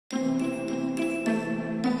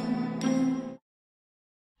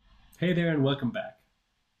Hey there and welcome back.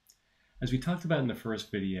 As we talked about in the first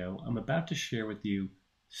video, I'm about to share with you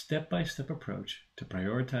step-by-step approach to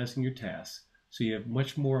prioritizing your tasks so you have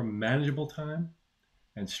much more manageable time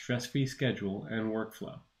and stress-free schedule and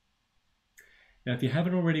workflow. Now, if you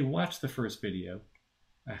haven't already watched the first video,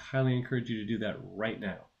 I highly encourage you to do that right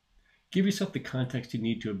now. Give yourself the context you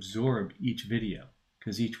need to absorb each video,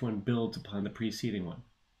 because each one builds upon the preceding one.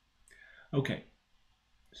 Okay,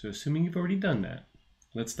 so assuming you've already done that,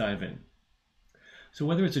 let's dive in. So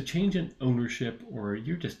whether it's a change in ownership or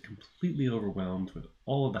you're just completely overwhelmed with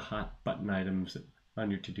all of the hot button items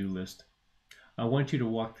on your to-do list, I want you to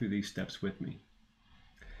walk through these steps with me.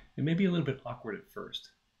 It may be a little bit awkward at first.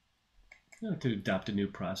 To adopt a new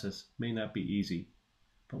process may not be easy,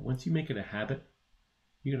 but once you make it a habit,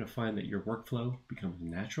 you're going to find that your workflow becomes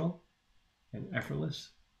natural and effortless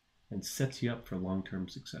and sets you up for long-term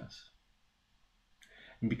success.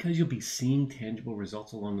 And because you'll be seeing tangible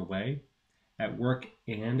results along the way, at work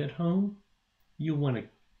and at home, you'll want to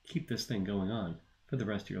keep this thing going on for the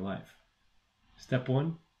rest of your life. Step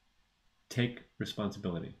one, take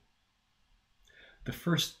responsibility. The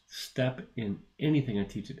first step in anything I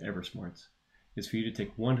teach at Eversmarts is for you to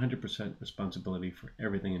take 100% responsibility for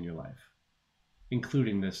everything in your life,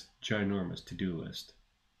 including this ginormous to-do list.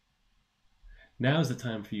 Now is the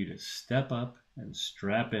time for you to step up and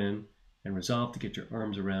strap in and resolve to get your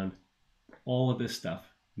arms around all of this stuff,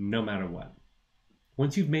 no matter what.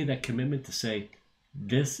 Once you've made that commitment to say,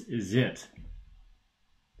 this is it,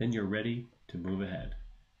 then you're ready to move ahead.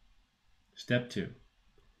 Step two,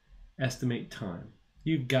 estimate time.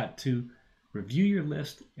 You've got to review your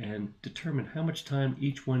list and determine how much time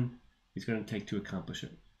each one is going to take to accomplish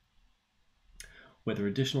it. Whether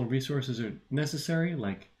additional resources are necessary,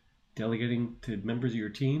 like delegating to members of your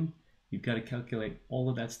team, you've got to calculate all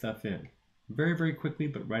of that stuff in very, very quickly,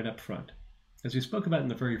 but right up front. As we spoke about in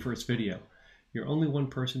the very first video, you're only one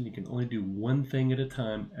person. You can only do one thing at a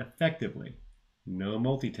time effectively. No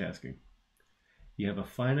multitasking. You have a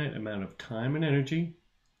finite amount of time and energy,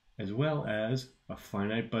 as well as a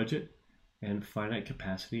finite budget and finite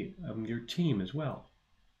capacity of your team as well.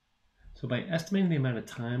 So by estimating the amount of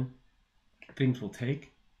time things will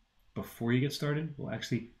take before you get started, will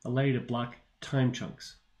actually allow you to block time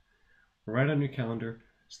chunks right on your calendar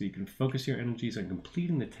so you can focus your energies on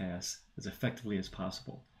completing the tasks as effectively as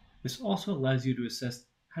possible. This also allows you to assess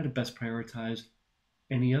how to best prioritize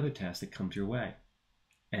any other task that comes your way,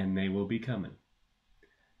 and they will be coming.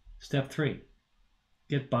 Step three,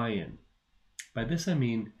 get buy-in. By this I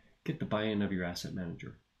mean get the buy-in of your asset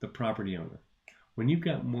manager, the property owner. When you've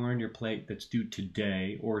got more on your plate that's due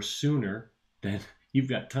today or sooner than you've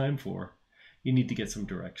got time for, you need to get some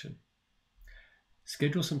direction.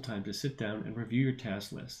 Schedule some time to sit down and review your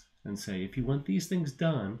task list and say, if you want these things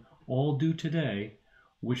done, all due today,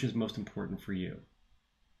 which is most important for you?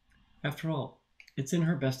 After all, it's in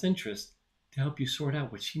her best interest to help you sort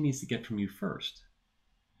out what she needs to get from you first.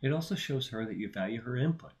 It also shows her that you value her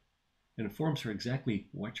input and informs her exactly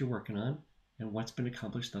what you're working on and what's been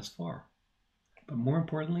accomplished thus far. But more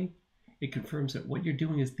importantly, it confirms that what you're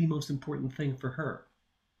doing is the most important thing for her.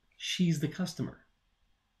 She's the customer.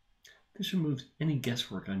 This removes any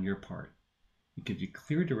guesswork on your part. It gives you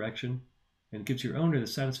clear direction and gives your owner the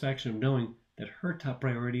satisfaction of knowing that her top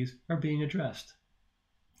priorities are being addressed.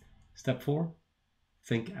 Step four,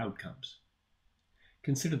 think outcomes.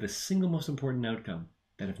 Consider the single most important outcome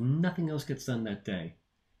that if nothing else gets done that day,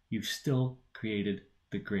 you've still created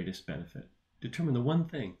the greatest benefit. Determine the one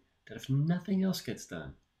thing that if nothing else gets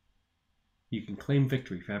done, you can claim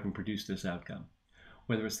victory for having produced this outcome.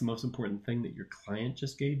 Whether it's the most important thing that your client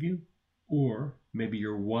just gave you, or maybe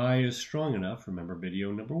your why is strong enough, remember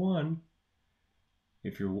video number one,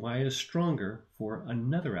 if your why is stronger for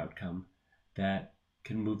another outcome that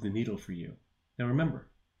can move the needle for you. Now remember,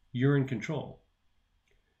 you're in control.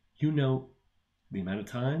 You know the amount of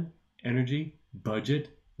time, energy,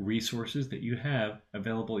 budget, resources that you have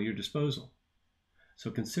available at your disposal. So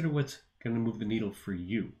consider what's going to move the needle for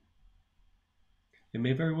you. It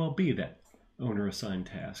may very well be that owner-assigned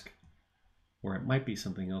task, or it might be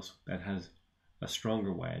something else that has a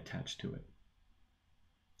stronger why attached to it.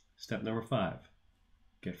 Step number five,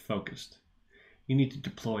 get focused. You need to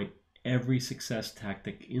deploy every success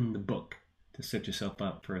tactic in the book to set yourself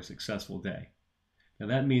up for a successful day. Now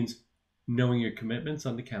that means knowing your commitments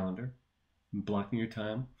on the calendar and blocking your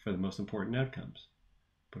time for the most important outcomes.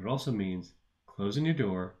 But it also means closing your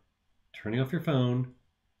door, turning off your phone,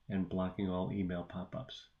 and blocking all email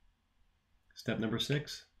pop-ups. Step number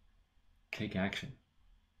six, take action.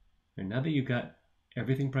 And now that you've got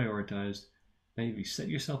everything prioritized, now you've set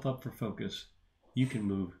yourself up for focus, you can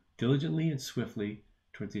move diligently and swiftly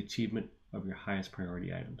towards the achievement of your highest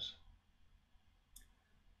priority items.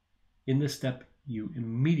 In this step, you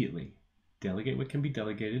immediately delegate what can be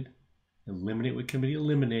delegated, eliminate what can be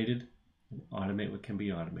eliminated, and automate what can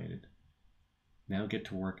be automated. Now get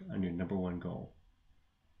to work on your number one goal.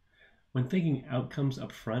 When thinking outcomes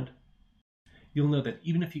up front, you'll know that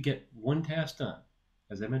even if you get one task done,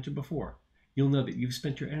 as I mentioned before, you'll know that you've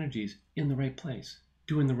spent your energies in the right place,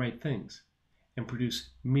 doing the right things, and produce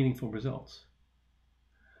meaningful results.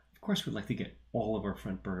 Of course, we'd like to get all of our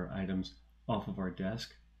front burner items off of our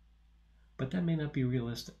desk, but that may not be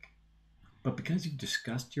realistic. But because you've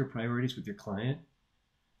discussed your priorities with your client,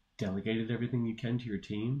 delegated everything you can to your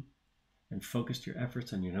team, and focused your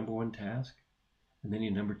efforts on your number one task, and then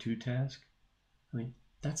your number two task,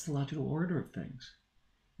 that's the logical order of things.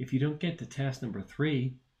 If you don't get to task number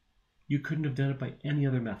 3, you couldn't have done it by any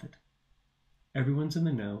other method. Everyone's in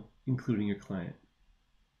the know, including your client.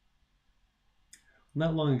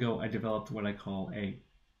 Not long ago, I developed what I call a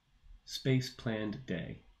space-planned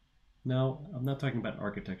day. No, I'm not talking about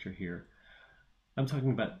architecture here. I'm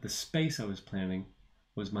talking about the space I was planning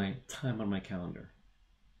was my time on my calendar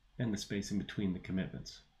and the space in between the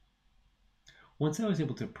commitments. Once I was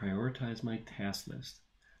able to prioritize my task list,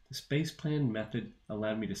 the space plan method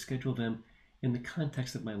allowed me to schedule them in the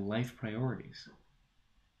context of my life priorities.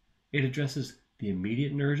 It addresses the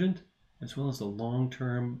immediate and urgent, as well as the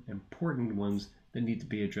long-term important ones that need to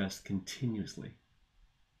be addressed continuously.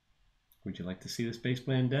 Would you like to see the space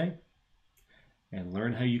plan day and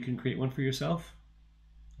learn how you can create one for yourself?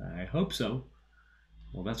 I hope so.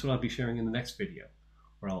 Well, that's what I'll be sharing in the next video,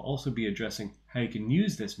 where I'll also be addressing how you can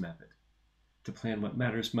use this method to plan what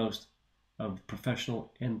matters most of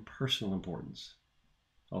professional and personal importance.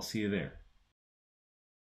 I'll see you there.